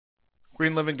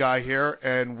Green Living Guy here,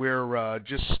 and we're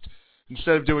just,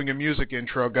 instead of doing a music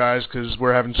intro, guys, because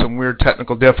we're having some weird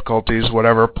technical difficulties,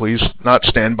 whatever, please not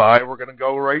stand by. We're going to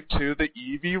go right to the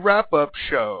EV Wrap-Up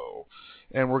show.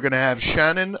 And we're going to have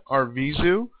Shannon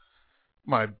Arvizu,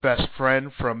 my best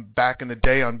friend from back in the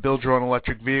day on Build Your Own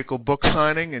Electric Vehicle book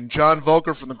signing, and John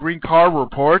Voelker from the Green Car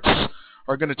Reports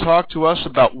are going to talk to us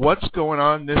about what's going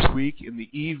on this week in the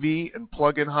EV and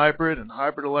plug-in hybrid and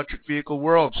hybrid electric vehicle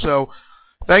world. So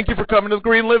thank you for coming to the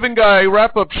Green Living Guy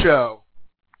Wrap-Up Show.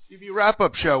 EV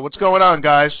Wrap-Up Show. What's going on,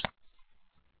 guys?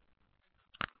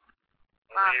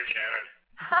 Over to you,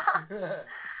 Shannon.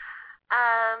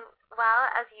 Well,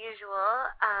 as usual,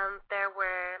 there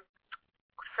were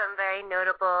some very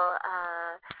notable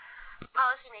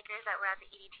policymakers that were at the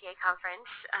EDTA conference,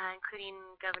 including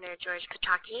Governor George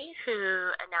Pataki, who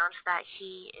announced that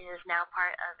he is now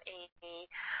part of a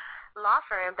law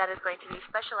firm that is going to be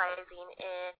specializing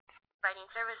in providing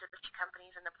services to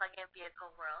companies in the plug-in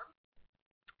vehicle world.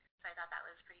 So I thought that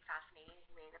was pretty fascinating.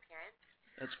 He made an appearance.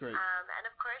 That's great. And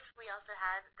of course, we also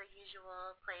had the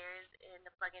usual players in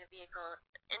the plug-in vehicle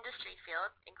industry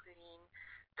field, including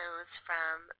those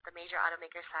from the major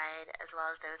automaker side as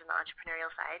well as those on the entrepreneurial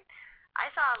side.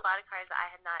 I saw a lot of cars that I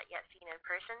had not yet seen in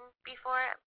person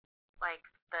before, like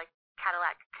the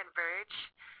Cadillac Converge,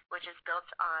 which is built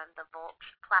on the Volt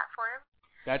platform.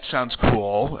 That sounds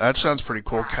cool. That sounds pretty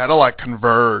cool. Yeah. Cadillac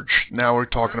Converge. Now we're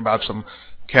talking about some...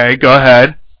 Okay, go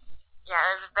ahead. Yeah,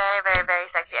 it was very, very,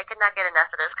 very sexy. I could not get enough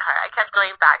of this car. I kept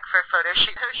going back for photo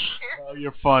shoots. Oh,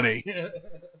 you're funny. And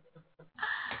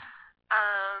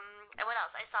what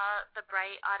else? I saw the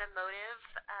Bright Automotive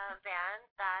van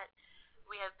that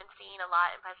we have been seeing a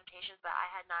lot in presentations, but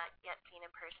I had not yet seen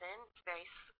in person.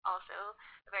 It's also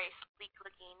a very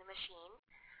sleek-looking machine.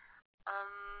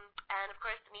 And, of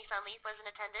course, the Nissan Leaf was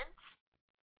in attendance.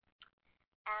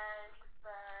 And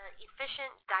the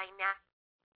Efficient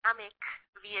Dynamic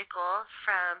vehicle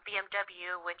from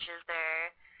BMW, which is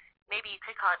maybe you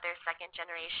could call it their second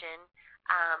generation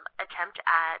attempt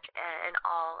at an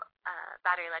all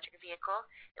battery electric vehicle,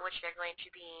 in which they're going to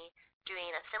be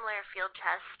doing a similar field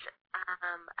test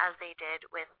as they did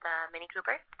with the Mini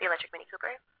Cooper, the electric Mini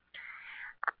Cooper.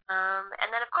 And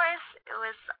then, of course, it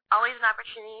was always an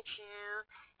opportunity to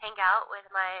hang out with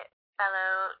my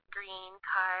fellow green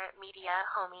car media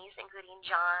homies, including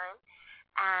John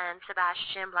and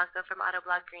Sebastian Blanco from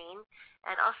Autoblog Green,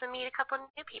 and also meet a couple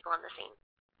new people on the scene.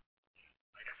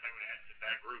 I guess I would add to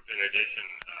that group, in addition,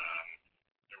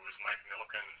 there was Mike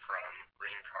Milken from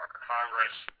Green Car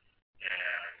Congress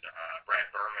and Brad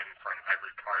Berman from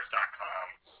hybridcars.com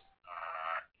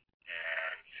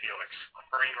and Felix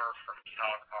Kramer from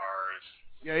Cal Cars.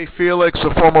 Yay, Felix,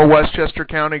 a former Westchester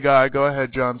County guy. Go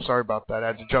ahead, John. Sorry about that.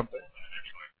 I had to jump in.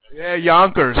 Yeah,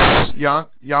 Yonkers.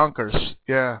 Yonkers.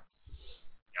 Yeah.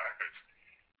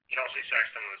 Chelsea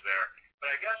Sexton was there.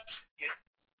 But I guess,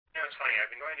 it's funny,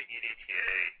 I've been going to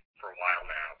EDTA for a while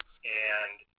now,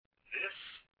 and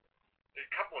a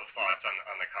couple of thoughts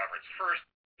on the conference. First,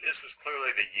 this was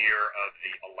clearly the year of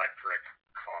the electric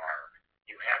car.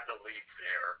 You had the Leaf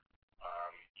there.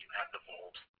 You had the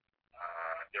Volt.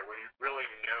 There were really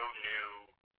no new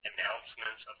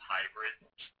announcements of hybrids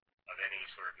of any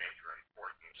sort of major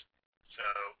importance. So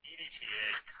EDTA,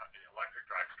 Electric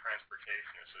Drive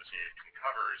Transportation Association,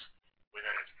 covers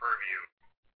within its purview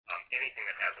anything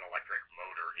that has an electric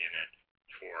motor in it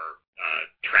for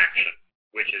traction,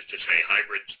 which is to say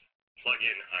hybrids,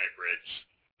 plug-in hybrids,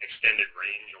 extended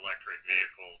range electric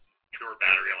vehicles, pure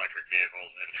battery electric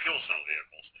vehicles, and fuel cell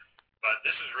vehicles. But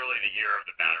this is really the year of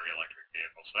the battery electric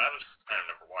vehicle. So that was kind of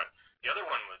number one. The other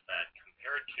one was that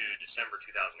compared to December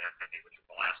 2008, which was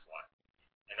the last one,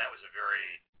 and that was a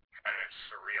very kind of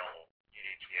surreal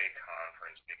EDTA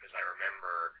conference, because I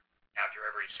remember after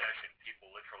every session, people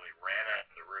literally ran out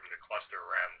of the room to cluster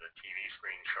around the TV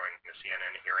screen showing the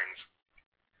CNN hearings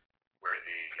where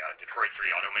the Detroit 3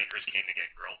 automakers came to get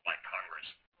grilled by Congress.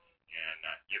 And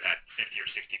you had 50 or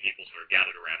 60 people sort of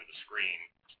gathered around the screen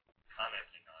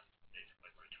commenting on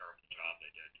basically what a terrible job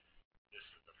they did. This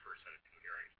is the first set of two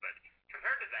hearings. But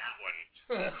compared to that one...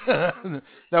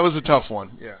 that was a tough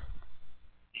one, yeah.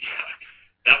 Yeah.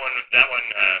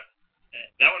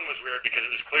 That one was weird because it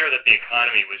was clear that the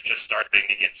economy was just starting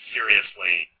to get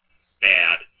seriously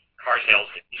bad. Car sales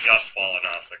had just fallen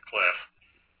off the cliff.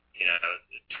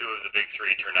 Two of the big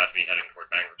three turned out to be heading toward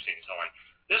bankruptcy and so on.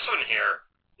 This one here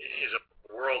is a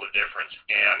world of difference.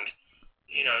 And,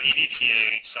 EDTA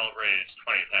celebrated its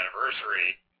 20th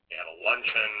anniversary. They had a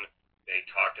luncheon. They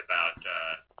talked about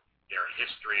their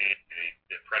history,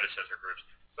 the predecessor groups.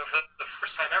 But for the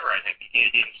first time ever, I think,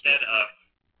 instead of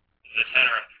the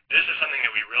tenor, this is something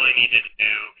that we really needed to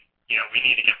do, we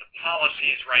need to get the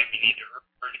policies right. We need to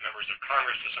urge members of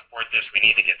Congress to support this. We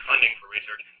need to get funding for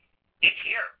research. It's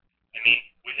here. I mean,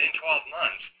 within 12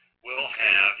 months, we'll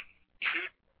have two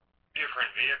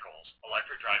different vehicles,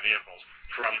 electric drive vehicles,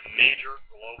 from major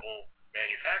global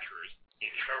manufacturers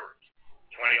in showrooms.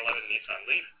 2011 Nissan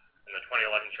Leaf and the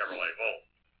 2011 Chevrolet Volt.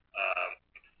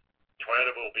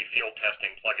 Toyota will be field testing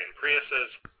plug-in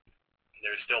Priuses.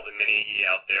 There's still the Mini E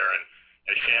out there, and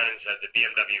as Shannon said, the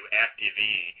BMW Active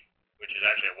E, which is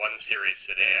actually a 1-Series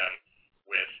sedan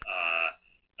with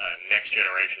a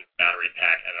next-generation battery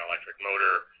pack and an electric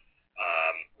motor,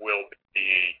 will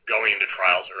be going into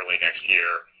trials early next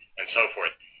year, and so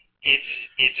forth.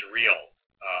 It's real.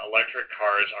 Electric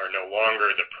cars are no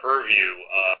longer the purview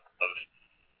of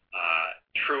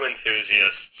true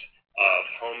enthusiasts, of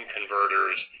home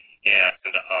converters,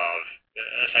 and of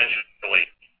essentially,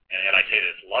 and I say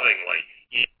this lovingly,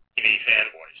 EV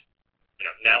fanboys.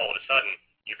 Now all of a sudden,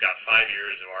 you've got 5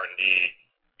 years of R&D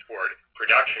toward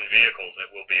production vehicles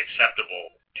that will be acceptable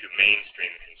to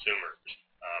mainstream consumers,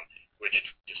 which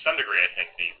to some degree I think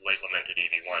the late lamented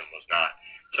EV1 was not.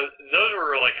 So those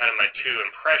were really kind of my two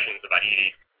impressions about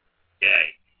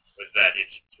EDA, was that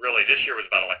it's really, this year was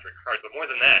about electric cars, but more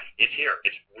than that, it's here.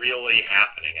 It's really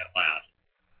happening at last.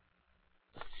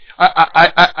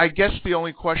 I guess the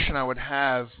only question I would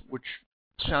have, which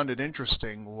sounded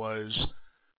interesting, was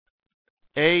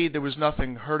A, there was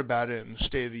nothing heard about it in the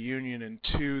State of the Union, and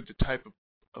 2, the type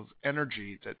of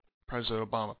energy that President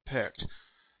Obama picked,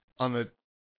 on the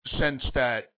sense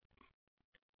that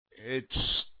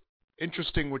it's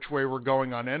interesting which way we're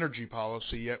going on energy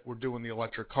policy, yet we're doing the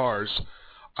electric cars.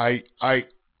 I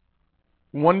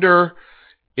wonder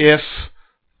if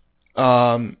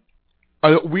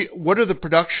what are the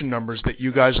production numbers that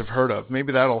you guys have heard of?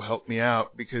 Maybe that'll help me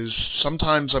out, because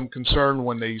sometimes I'm concerned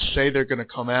when they say they're going to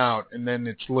come out and then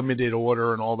it's limited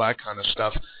order and all that kind of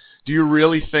stuff. Do you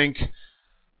really think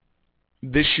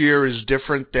this year is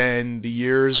different than the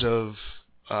years of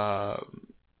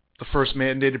the first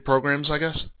mandated programs, I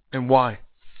guess? And why?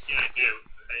 Yeah, I do.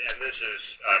 And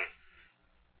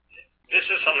this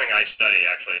is something I study,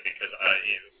 actually, because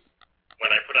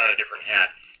when I put on a different hat,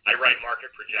 I write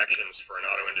market projections for an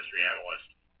auto industry analyst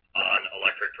on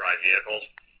electric drive vehicles.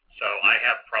 So I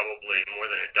have probably more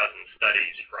than a dozen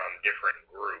studies from different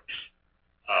groups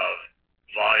of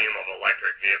volume of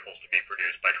electric vehicles to be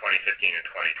produced by 2015 and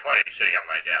 2020 sitting on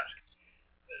my desk.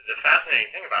 The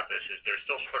fascinating thing about this is there's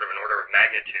still sort of an order of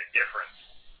magnitude difference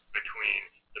between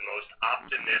the most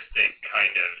optimistic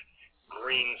kind of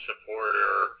green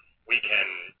supporter, we can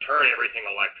turn everything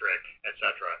electric,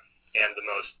 etc., and the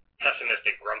most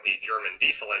pessimistic, grumpy German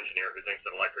diesel engineer who thinks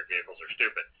that electric vehicles are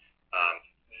stupid.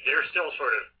 They're still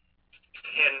sort of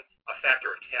a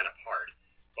factor of 10 apart.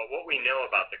 But what we know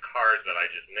about the cars that I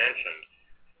just mentioned,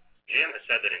 GM has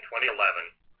said that in 2011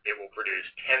 it will produce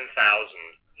 10,000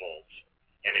 volts,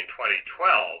 and in 2012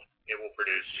 it will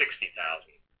produce 60,000.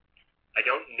 I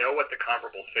don't know what the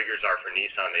comparable figures are for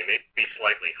Nissan. They may be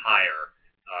slightly higher,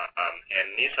 and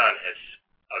Nissan has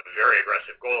a very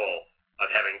aggressive goal of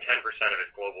having 10% of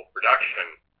its global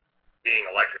production being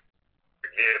electric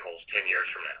vehicles 10 years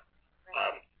from now.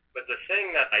 But the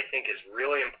thing that I think is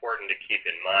really important to keep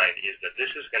in mind is that this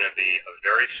is going to be a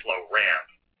very slow ramp,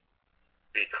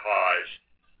 because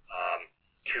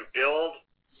to build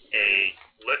a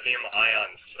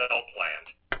lithium-ion cell plant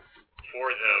for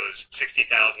those 60,000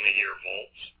 a year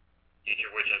volts, each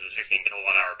of which has a 16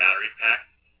 kilowatt-hour battery pack,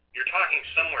 you're talking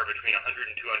somewhere between $100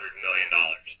 and $200 million.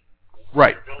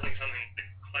 Right. You're building something the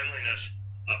cleanliness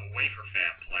of a wafer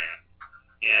fab plant.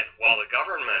 And while the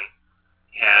government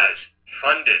has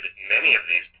funded many of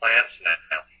these plants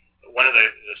now, one of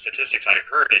the statistics I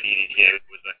heard at EDTA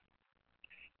was that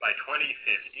by 2015,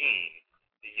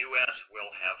 the U.S.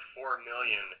 will have 4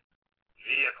 million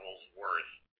vehicles worth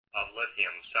of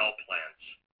lithium cell plants.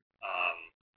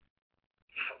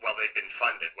 Well, they've been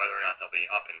funded. Whether or not they'll be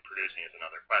up and producing is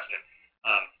another question.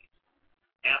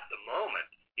 At the moment,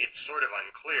 it's sort of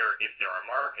unclear if there are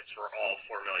markets for all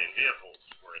 4 million vehicles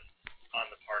worth on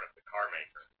the part of the car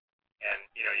maker. And,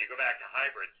 you go back to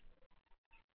hybrids.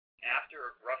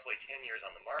 After roughly 10 years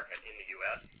on the market in the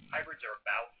U.S., hybrids are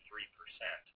about 3%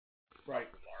 right.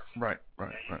 of the market. Right. Now,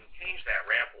 you can change that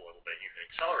ramp a little bit. You can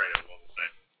accelerate it a little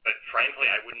bit. But frankly,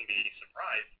 I wouldn't be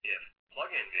surprised if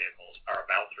plug-in vehicles are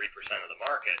about 3% of the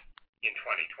market in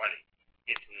 2020.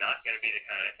 It's not going to be the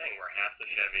kind of thing where half the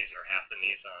Chevys or half the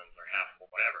Nissans or half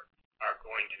whatever are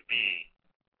going to be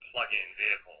plug-in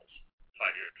vehicles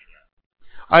 5 years from now.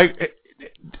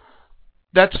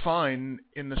 That's fine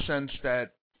in the sense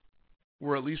that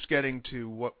we're at least getting to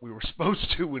what we were supposed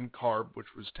to in CARB,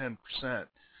 which was 10%.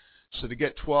 So to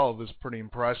get 12 is pretty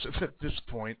impressive at this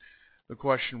point. The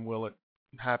question, will it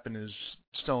happen, is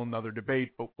still another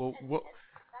debate. But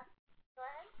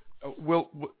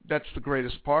that's the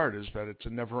greatest part, is that it's a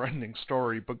never-ending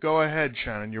story. But go ahead,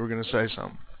 Shannon. You were going to say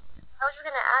something. I was just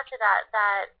going to add to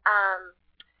that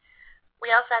we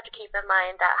also have to keep in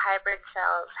mind that hybrid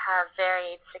cells have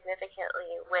varied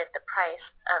significantly with the price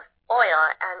of oil.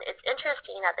 And it's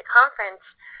interesting at the conference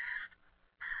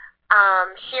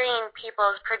hearing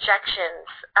people's projections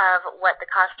of what the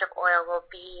cost of oil will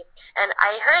be. And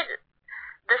I heard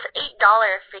this $8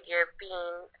 figure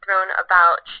being thrown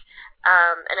about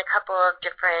in a couple of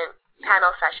different panel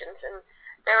sessions. And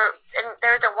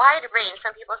there's a wide range.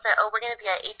 Some people said, we're going to be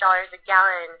at $8 a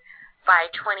gallon by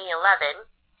 2011.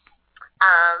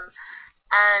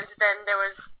 And then there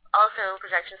was also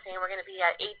projections saying we're going to be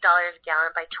at $8 a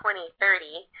gallon by 2030.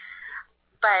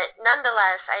 But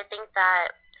nonetheless, I think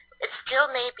that it still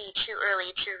may be too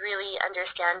early to really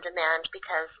understand demand,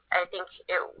 because I think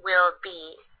it will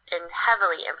be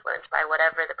heavily influenced by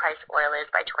whatever the price of oil is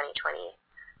by 2020.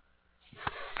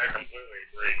 I completely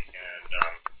agree. And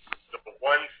the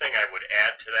one thing I would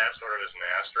add to that, sort of as an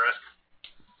asterisk,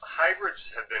 hybrids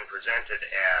have been presented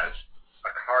as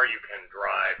a car you can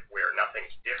drive where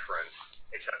nothing's different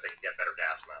except they can get better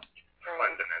gas mileage,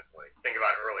 fundamentally. Think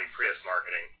about early Prius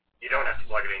marketing. You don't have to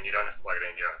plug it in, you don't have to plug it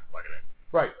in, you don't have to plug it in.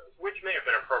 Right. Which may have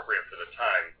been appropriate for the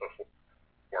time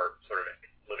before sort of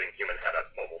living human had a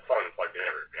mobile phone plugged in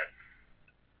everywhere.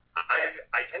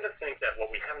 I tend to think that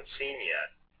what we haven't seen yet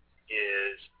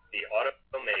is the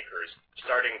automakers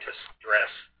starting to stress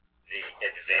the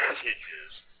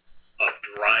advantages of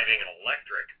driving an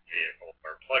electric vehicle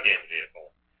or plug-in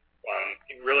vehicle,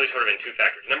 really sort of in two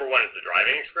factors. Number one is the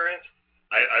driving experience.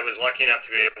 I was lucky enough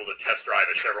to be able to test drive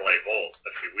a Chevrolet Volt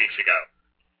a few weeks ago,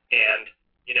 and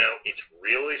it's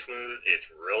really smooth, it's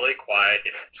really quiet,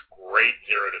 it's great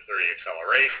 0 to 30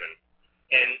 acceleration,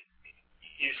 and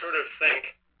you sort of think,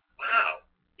 wow,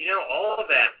 all of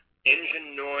that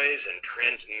engine noise and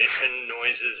transmission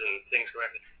noises and things going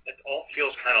on, it all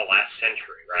feels kind of last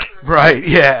century, right? Right,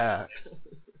 yeah.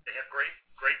 They have great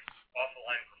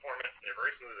off-the-line performance. They're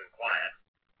very smooth and quiet.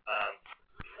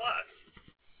 Plus,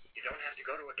 you don't have to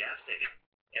go to a gas station.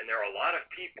 And there are a lot of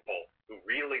people who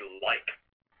really like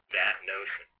that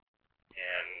notion.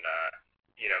 And,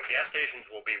 gas stations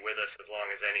will be with us as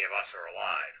long as any of us are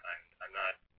alive. I'm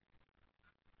not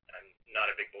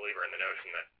a big believer in the notion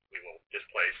that we will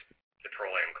displace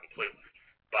petroleum completely.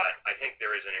 But I think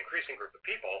there is an increasing group of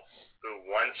people who,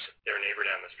 once their neighbor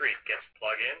down the street gets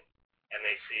plug in and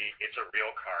they see it's a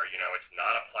real car, it's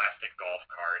not a plastic golf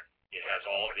cart, it has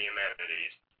all of the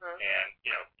amenities, and,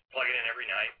 plug it in every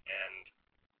night and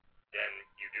then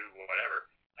you do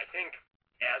whatever. I think,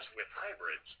 as with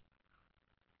hybrids,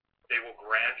 they will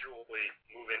gradually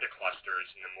move into clusters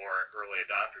in the more early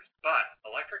adopters. But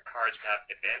electric cars have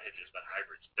advantages that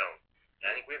hybrids don't. And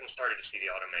I think we haven't started to see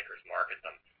the automakers market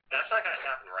them. That's not going to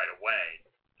happen right away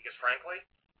because, frankly,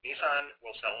 Nissan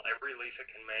will sell every Leaf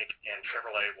it can make, and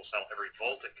Chevrolet will sell every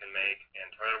Volt it can make, and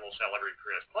Toyota will sell every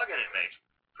Prius plug-in it makes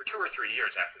for 2 or 3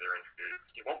 years after they're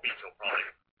introduced. It won't be until probably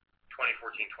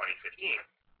 2014, 2015.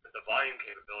 But the volume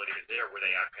capability is there where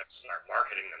they have to start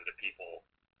marketing them to people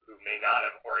who may not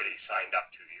have already signed up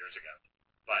 2 years ago.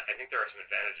 But I think there are some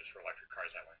advantages for electric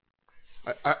cars that way.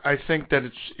 I think that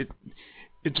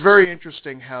it's very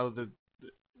interesting how the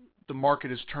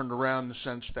market has turned around in the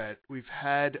sense that we've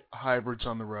had hybrids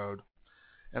on the road,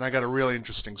 and I got a really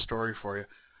interesting story for you,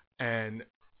 and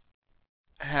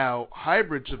how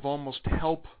hybrids have almost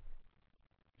helped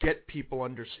get people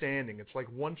understanding. It's like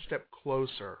one step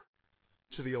closer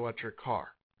to the electric car.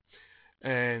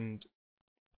 And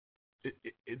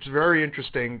it's very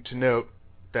interesting to note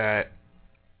that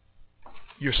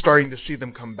you're starting to see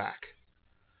them come back.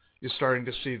 You're starting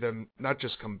to see them not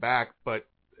just come back, but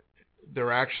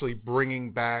they're actually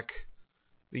bringing back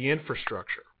the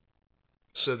infrastructure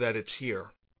so that it's here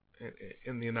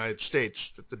in the United States,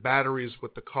 that the batteries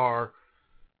with the car,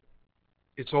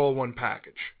 it's all one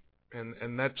package.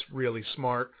 And that's really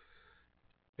smart.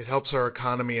 It helps our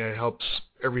economy and it helps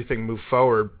everything move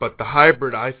forward. But the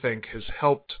hybrid, I think, has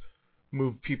helped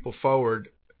move people forward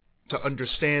to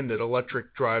understand that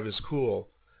electric drive is cool.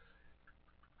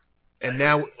 And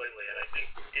now... Completely, and I think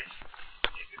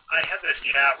I had this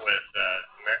chat with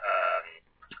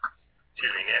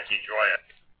Nancy Joya,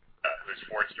 who's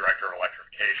Ford's Director of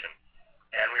Electrification,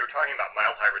 and we were talking about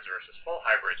mild hybrids versus full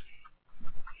hybrids.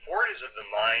 Ford is of the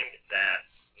mind that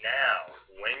now,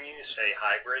 when you say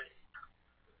hybrid,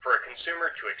 for a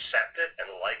consumer to accept it and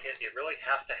like it, it really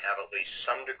has to have at least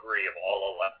some degree of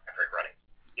all electric running.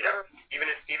 Even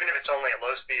if it's only at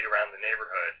low speed around the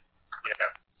neighborhood,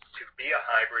 to be a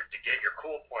hybrid, to get your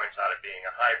cool points out of being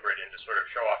a hybrid and to sort of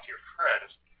show off to your friends,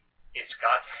 it's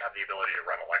got to have the ability to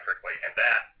run electrically. And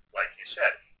that, like you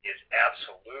said, is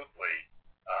absolutely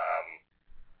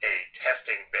a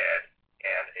testing bed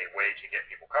and a way to get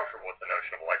people comfortable with the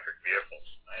notion of electric vehicles.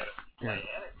 I have my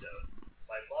anecdote.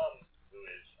 My mom, who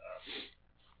is,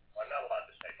 I'm not allowed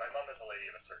to say, my mom is a lady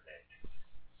of a certain age.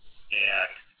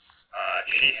 And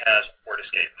she has a Ford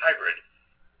Escape Hybrid,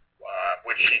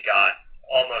 which she got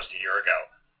almost a year ago.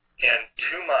 And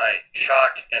to my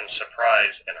shock and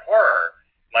surprise and horror,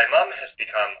 my mom has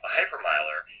become a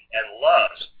hypermiler and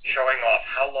loves showing off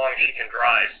how long she can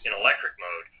drive in electric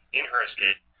mode in her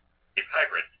Escape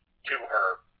Hybrid to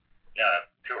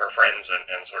her friends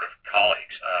and sort of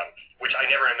colleagues, which I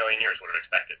never in a million years would have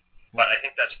expected. But I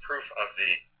think that's proof of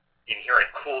the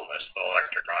inherent coolness of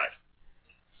electric drive.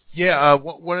 Yeah,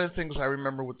 one of the things I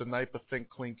remember with the NYPA Think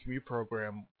Clean Commute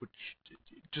program, which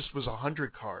just was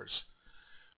 100 cars,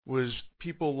 was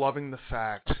people loving the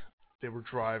fact they were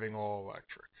driving all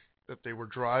electric, that they were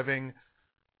driving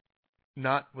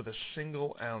not with a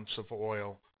single ounce of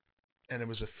oil, and it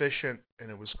was efficient and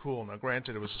it was cool. Now,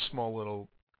 granted, it was a small little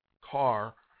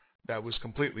car that was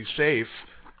completely safe,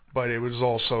 but it was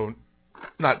also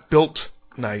not built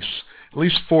nice. At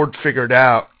least Ford figured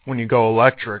out when you go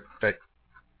electric that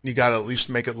you got to at least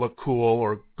make it look cool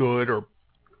or good or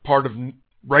part of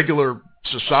regular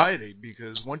society,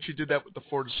 because once you did that with the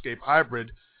Ford Escape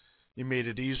Hybrid, you made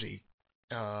it easy.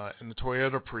 And the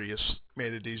Toyota Prius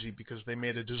made it easy because they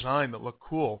made a design that looked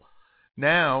cool.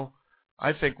 Now,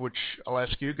 I think, which I'll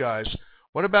ask you guys,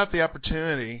 what about the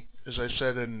opportunity, as I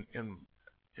said in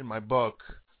my book,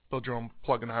 Build Your Own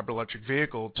Plug-in Hybrid Electric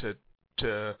Vehicle,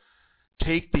 to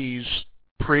take these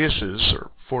Priuses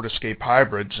or Ford Escape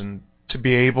Hybrids and to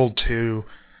be able to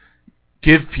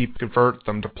convert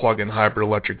them to plug-in hybrid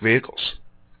electric vehicles?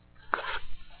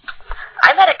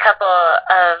 I met a couple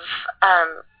of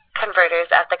converters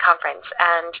at the conference,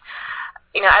 and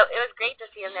it was great to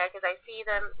see them there because I see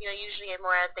them, usually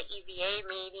more at the EVA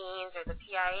meetings or the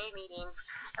PIA meetings,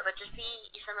 but to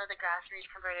see some of the grassroots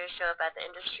converters show up at the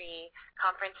industry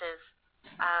conferences,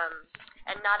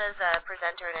 and not as a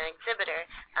presenter and an exhibitor,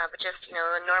 but just,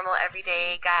 a normal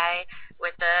everyday guy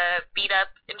with a beat-up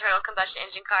internal combustion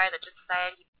engine car that just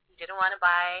decided he didn't want to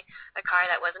buy a car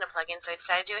that wasn't a plug-in, so he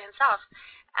decided to do it himself.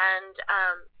 And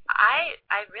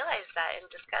I realized that in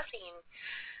discussing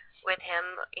with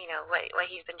him, what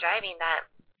he's been driving, that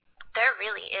there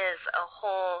really is a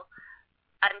whole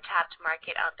untapped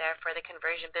market out there for the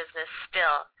conversion business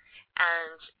still,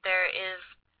 and there is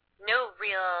no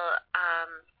real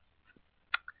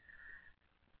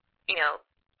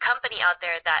company out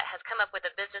there that has come up with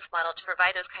a business model to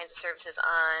provide those kinds of services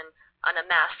on a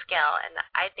mass scale. And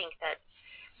I think that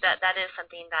is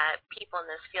something that people in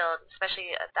this field,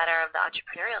 especially that are of the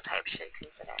entrepreneurial type, should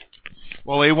consider.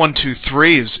 Well,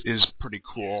 A123 is pretty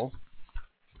cool.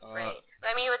 Right.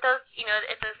 I mean, with those,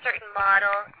 it's a certain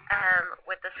model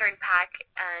with a certain pack,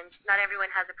 and not everyone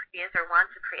has a Prius or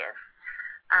wants a Prius.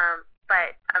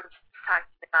 But I'm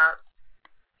talking about,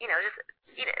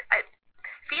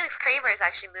 Felix Kramer is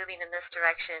actually moving in this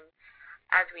direction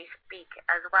as we speak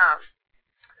as well.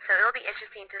 So it'll be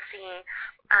interesting to see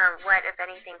what, if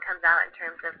anything, comes out in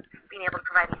terms of being able to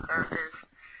provide these services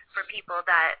for people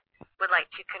that would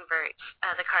like to convert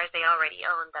the cars they already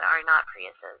own that are not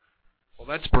Priuses.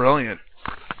 Well, that's brilliant.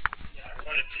 Yeah, I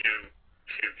wanted to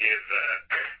give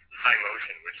High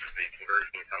Motion, which is the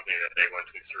conversion company that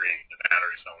A123, the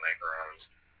battery cell maker, owns,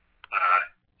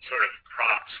 sort of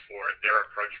props for their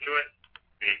approach to it,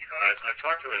 because I've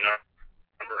talked to a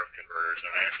number of converters, and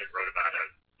I actually wrote about a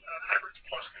Hybrids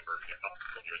Plus conversion a couple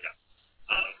of years ago.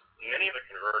 Many of the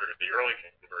converters, the early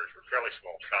converters, were fairly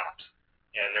small shops,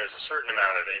 and there's a certain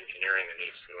amount of engineering that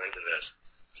needs to go into this.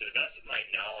 To the best of my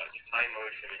knowledge, High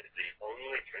Motion is the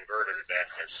only converter that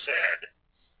has said,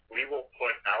 we will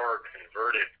put our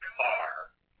converted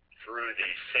car through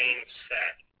the same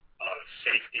set of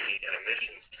safety and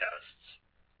emissions tests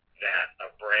that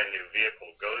a brand new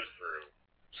vehicle goes through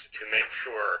to make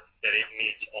sure that it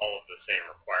meets all of the same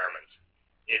requirements.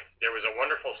 There was a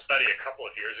wonderful study a couple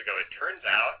of years ago. It turns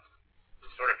out,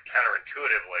 sort of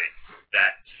counterintuitively,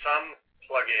 that some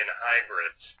plug-in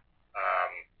hybrids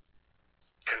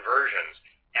conversions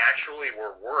actually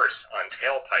were worse on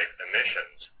tailpipe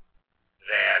emissions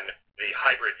than the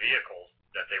hybrid vehicles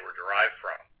that they were derived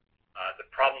from.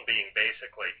 The problem being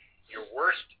basically your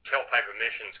worst tailpipe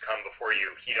emissions come before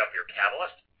you heat up your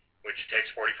catalyst, which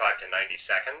takes 45 to 90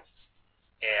 seconds,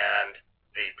 and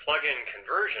the plug-in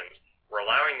conversions were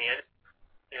allowing the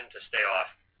engine to stay off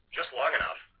just long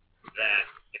enough that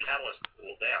the catalyst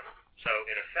cooled down. So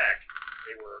in effect,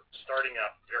 they were starting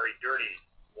up very dirty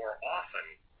more often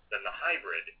than the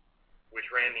hybrid, which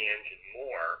ran the engine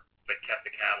more but kept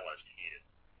the catalyst heated.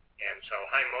 And so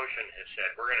High Motion has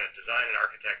said, we're going to design and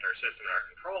architect our system and our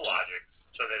control logic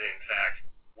so that, in fact,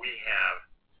 we have,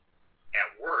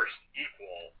 at worst,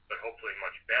 equal, but hopefully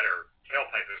much better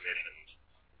tailpipe emissions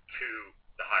to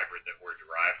the hybrid that we're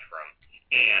derived from.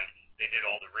 And they did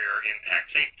all the rear impact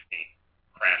safety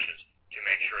crashes to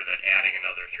make sure that adding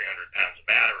another 300 pounds of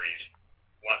batteries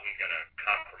wasn't going to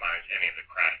compromise any of the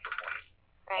crash performance.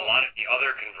 A lot of the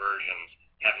other conversions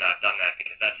have not done that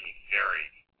because that's a very,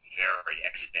 very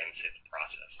extensive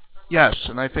process. Yes,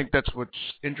 and I think that's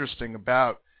what's interesting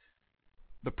about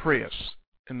the Prius,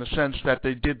 in the sense that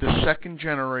they did the second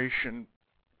generation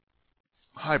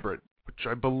hybrid, which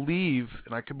I believe,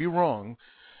 and I could be wrong,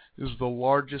 is the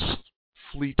largest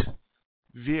fleet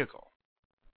vehicle,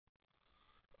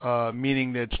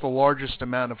 meaning that it's the largest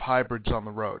amount of hybrids on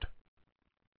the road.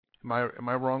 Am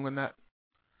I wrong on that?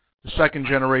 The second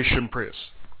generation Prius.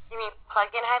 You mean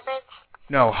plug-in hybrids?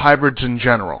 No, hybrids in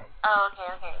general. Oh, okay.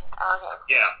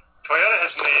 Yeah, Toyota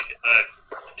has made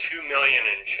 2 million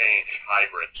and change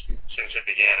hybrids since it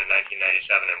began in 1997,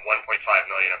 and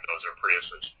 1.5 million of those are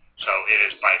Priuses. So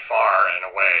it is by far and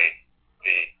away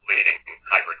the leading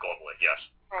hybrid globally, yes.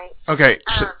 Right. Okay,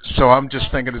 so I'm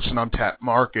just thinking it's an untapped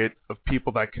market of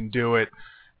people that can do it,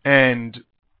 and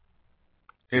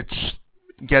it's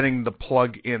getting the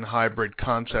plug-in hybrid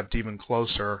concept even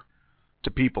closer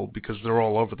to people because they're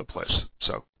all over the place.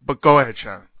 So, but go ahead,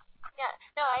 Shannon. Yeah,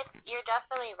 no, you're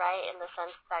definitely right in the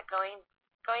sense that going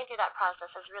through that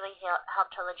process has really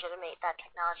helped to legitimate that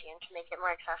technology and to make it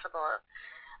more accessible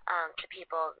to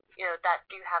people, that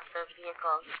do have those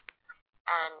vehicles.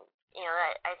 And,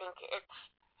 I think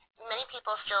many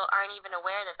people still aren't even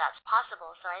aware that that's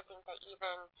possible. So I think that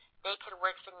even they could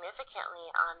work significantly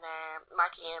on their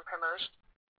marketing and promotion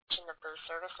of those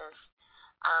services.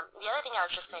 The other thing I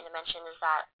was just going to mention is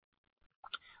that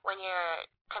when you're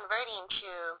converting to,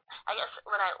 I guess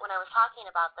when I was talking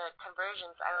about the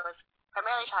conversions, I was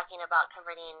primarily talking about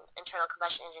converting internal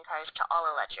combustion engine cars to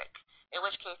all electric, in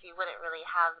which case you wouldn't really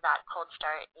have that cold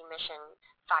start emission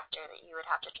factor that you would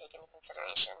have to take into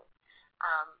consideration.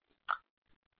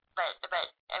 But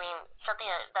I mean, something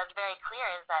that's very clear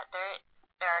is that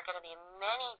there are going to be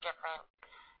many different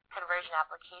conversion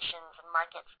applications and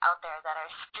markets out there that are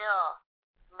still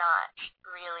not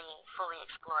really fully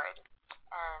explored.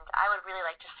 And I would really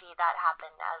like to see that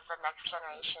happen as the next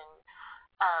generation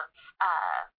of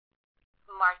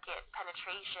market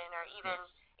penetration, or even,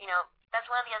 that's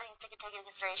one of the other things to take into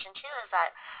consideration too, is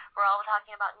that we're all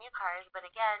talking about new cars, but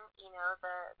again,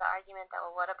 the argument that,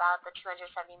 well, what about the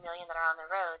 270 million that are on the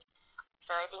road?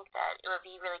 So I think that it would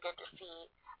be really good to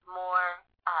see more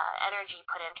energy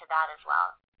put into that as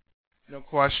well. No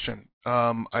question.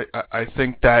 I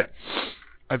think that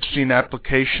I've seen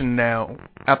applications now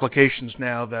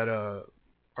that are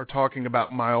talking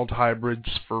about mild hybrids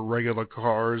for regular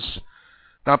cars,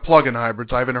 not plug-in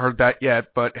hybrids. I haven't heard that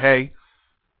yet, but hey,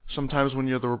 sometimes when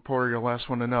you're the reporter, you're the last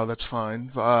one to know. That's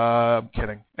fine. I'm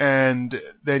kidding. And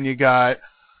then you got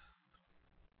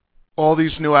all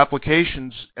these new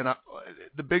applications, and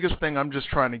the biggest thing I'm just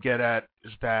trying to get at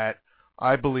is that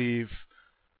I believe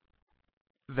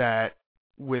that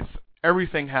with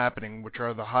everything happening, which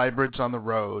are the hybrids on the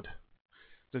road,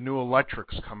 the new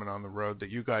electrics coming on the road that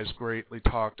you guys greatly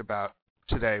talked about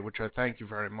today, which I thank you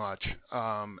very much,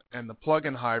 and the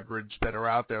plug-in hybrids that are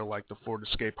out there, like the Ford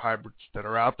Escape hybrids that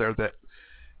are out there that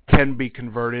can be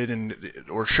converted,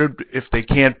 or should, if they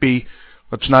can't be,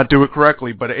 let's not do it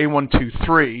correctly, but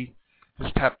A123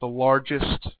 has tapped the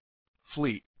largest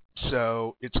fleet.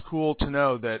 So it's cool to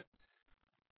know that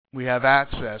we have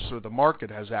access, or the market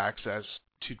has access,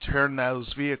 to turn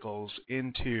those vehicles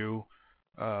into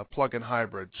plug-in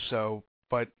hybrids. So,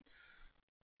 but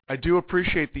I do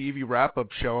appreciate the EV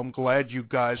Wrap-Up show. I'm glad you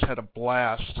guys had a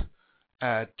blast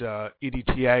at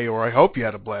EDTA, or I hope you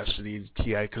had a blast at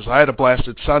EDTA, because I had a blast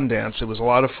at Sundance. It was a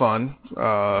lot of fun.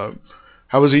 How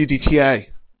was EDTA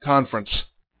conference?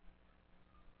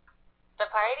 The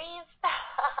parties?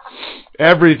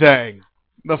 Everything.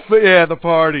 The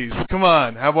parties. Come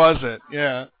on, how was it?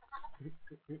 Yeah.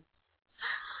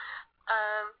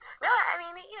 No, I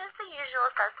mean, it's the usual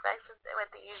suspects with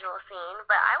the usual scene,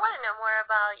 but I want to know more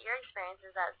about your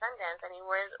experiences at Sundance. I mean,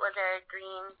 was there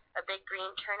a big green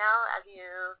turnout as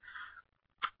you,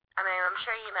 I mean, I'm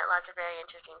sure you met lots of very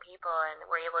interesting people and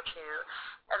were able to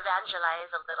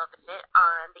evangelize a little bit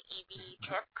on the EV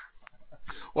tip.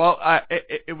 Well,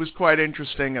 it was quite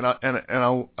interesting, and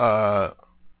I'll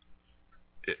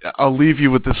leave you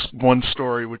with this one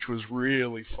story, which was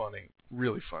really funny.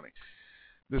 really funny.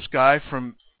 This guy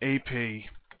from AP,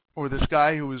 or this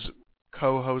guy who was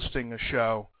co-hosting a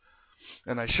show,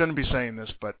 and I shouldn't be saying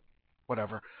this, but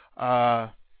whatever.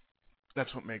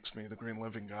 That's what makes me the Green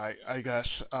Living guy, I guess.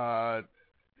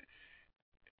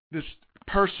 This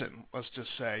person, let's just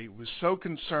say, was so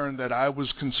concerned that I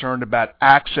was concerned about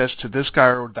access to this guy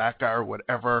or that guy or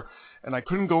whatever, and I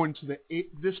couldn't go into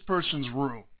this person's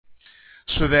room.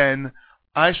 So then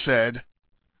I said,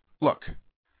 look,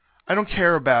 I don't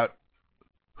care about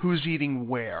who's eating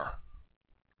where.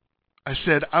 I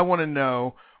said, I want to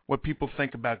know what people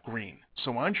think about green.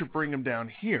 So why don't you bring him down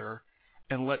here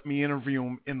and let me interview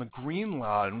him in the Green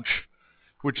Lounge,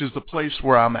 which is the place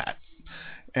where I'm at.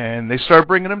 And they started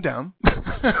bringing him down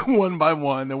one by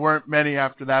one. There weren't many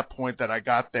after that point that I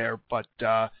got there, but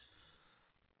the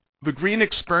green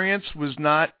experience was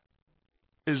not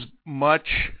as much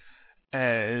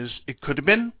as it could have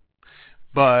been,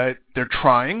 but they're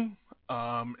trying,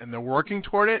 and they're working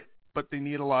toward it, but they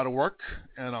need a lot of work,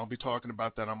 and I'll be talking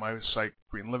about that on my site,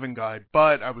 Green Living Guide.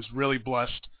 But I was really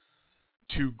blessed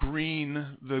to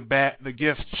green the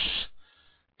gifts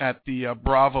at the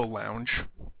Bravo Lounge.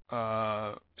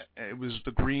 It was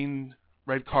the green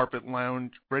red carpet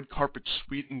lounge, red carpet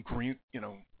suite and green,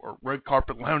 or red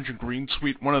carpet lounge and green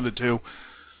suite, one of the two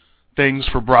things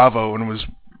for Bravo, and it was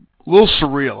a little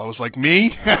surreal. I was like,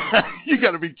 me? You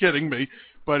got to be kidding me.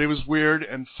 But it was weird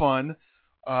and fun.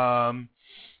 And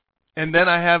then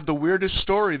I have the weirdest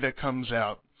story that comes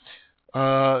out.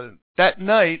 That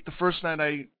night,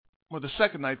 the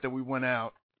second night that we went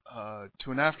out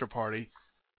to an after party,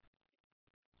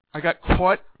 I got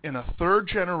caught in a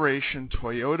third-generation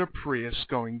Toyota Prius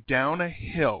going down a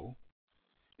hill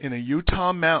in a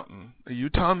Utah mountain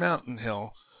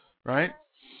hill, right?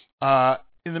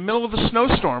 In the middle of a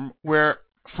snowstorm where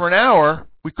for an hour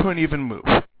we couldn't even move.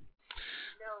 No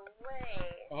way.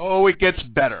 Oh, it gets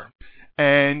better.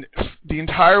 And the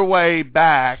entire way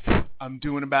back, I'm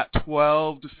doing about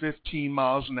 12 to 15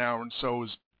 miles an hour, and so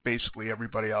is basically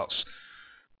everybody else.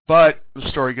 But the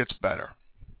story gets better.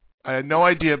 I had no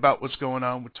idea about what's going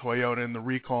on with Toyota and the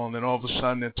recall, and then all of a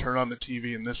sudden they turn on the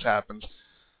TV and this happens.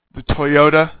 The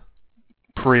Toyota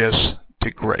Prius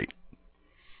did great.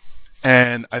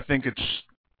 And I think it's,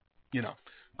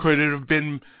 could it have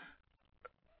been...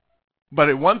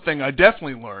 But one thing I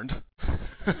definitely learned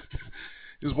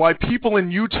is why people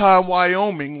in Utah and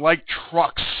Wyoming like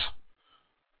trucks.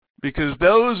 Because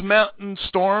those mountain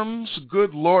storms,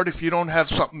 good Lord, if you don't have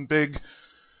something big,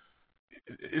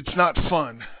 it's not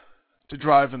fun to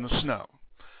drive in the snow.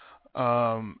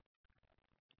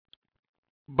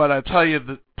 But I tell you,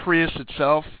 the Prius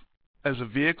itself, as a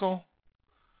vehicle,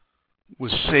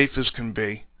 was safe as can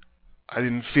be. I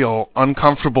didn't feel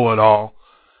uncomfortable at all.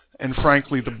 And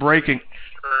frankly, the braking...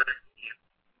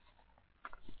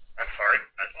 I'm sorry,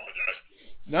 I apologize.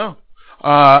 No.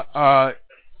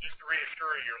 Just to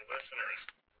reassure your listeners,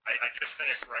 I just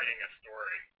finished writing a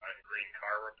story on Green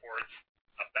Car Reports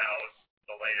about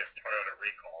the latest Toyota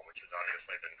recall, which has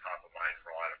obviously been top of mind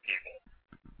for a lot of people.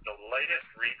 The latest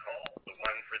recall, the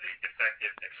one for the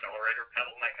defective accelerator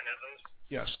pedal mechanisms,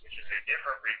 Yes. which is a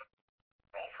different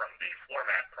recall from the floor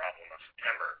mat problem of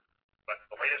September, but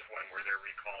the latest one where they're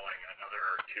recalling another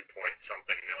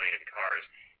 2-point-something million cars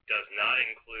does not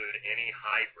include any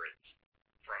hybrids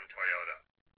from Toyota.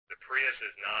 The Prius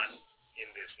is not in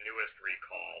this newest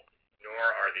recall, nor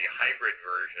are the hybrid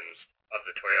versions of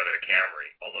the Toyota Camry,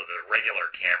 although the regular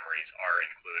Camrys are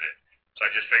included. So I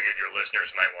just figured your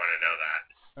listeners might want to know that.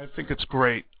 I think it's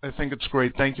great.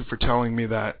 Thank you for telling me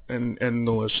that, and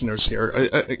the listeners here.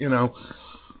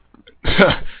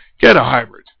 Get a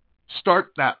hybrid.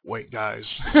 Start that way, guys.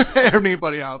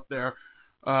 Anybody out there,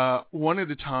 one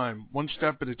at a time, one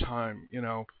step at a time.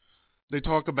 They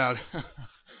talk about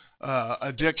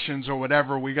addictions or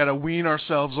whatever. We got to wean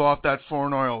ourselves off that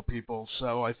foreign oil, people.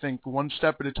 So I think one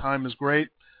step at a time is great.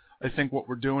 I think what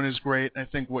we're doing is great. I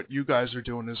think what you guys are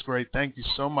doing is great. Thank you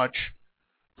so much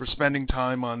for spending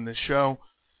time on this show.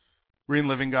 Green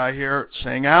Living Guy here,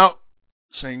 saying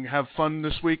have fun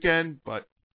this weekend, but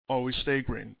always stay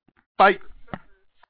green. Bye.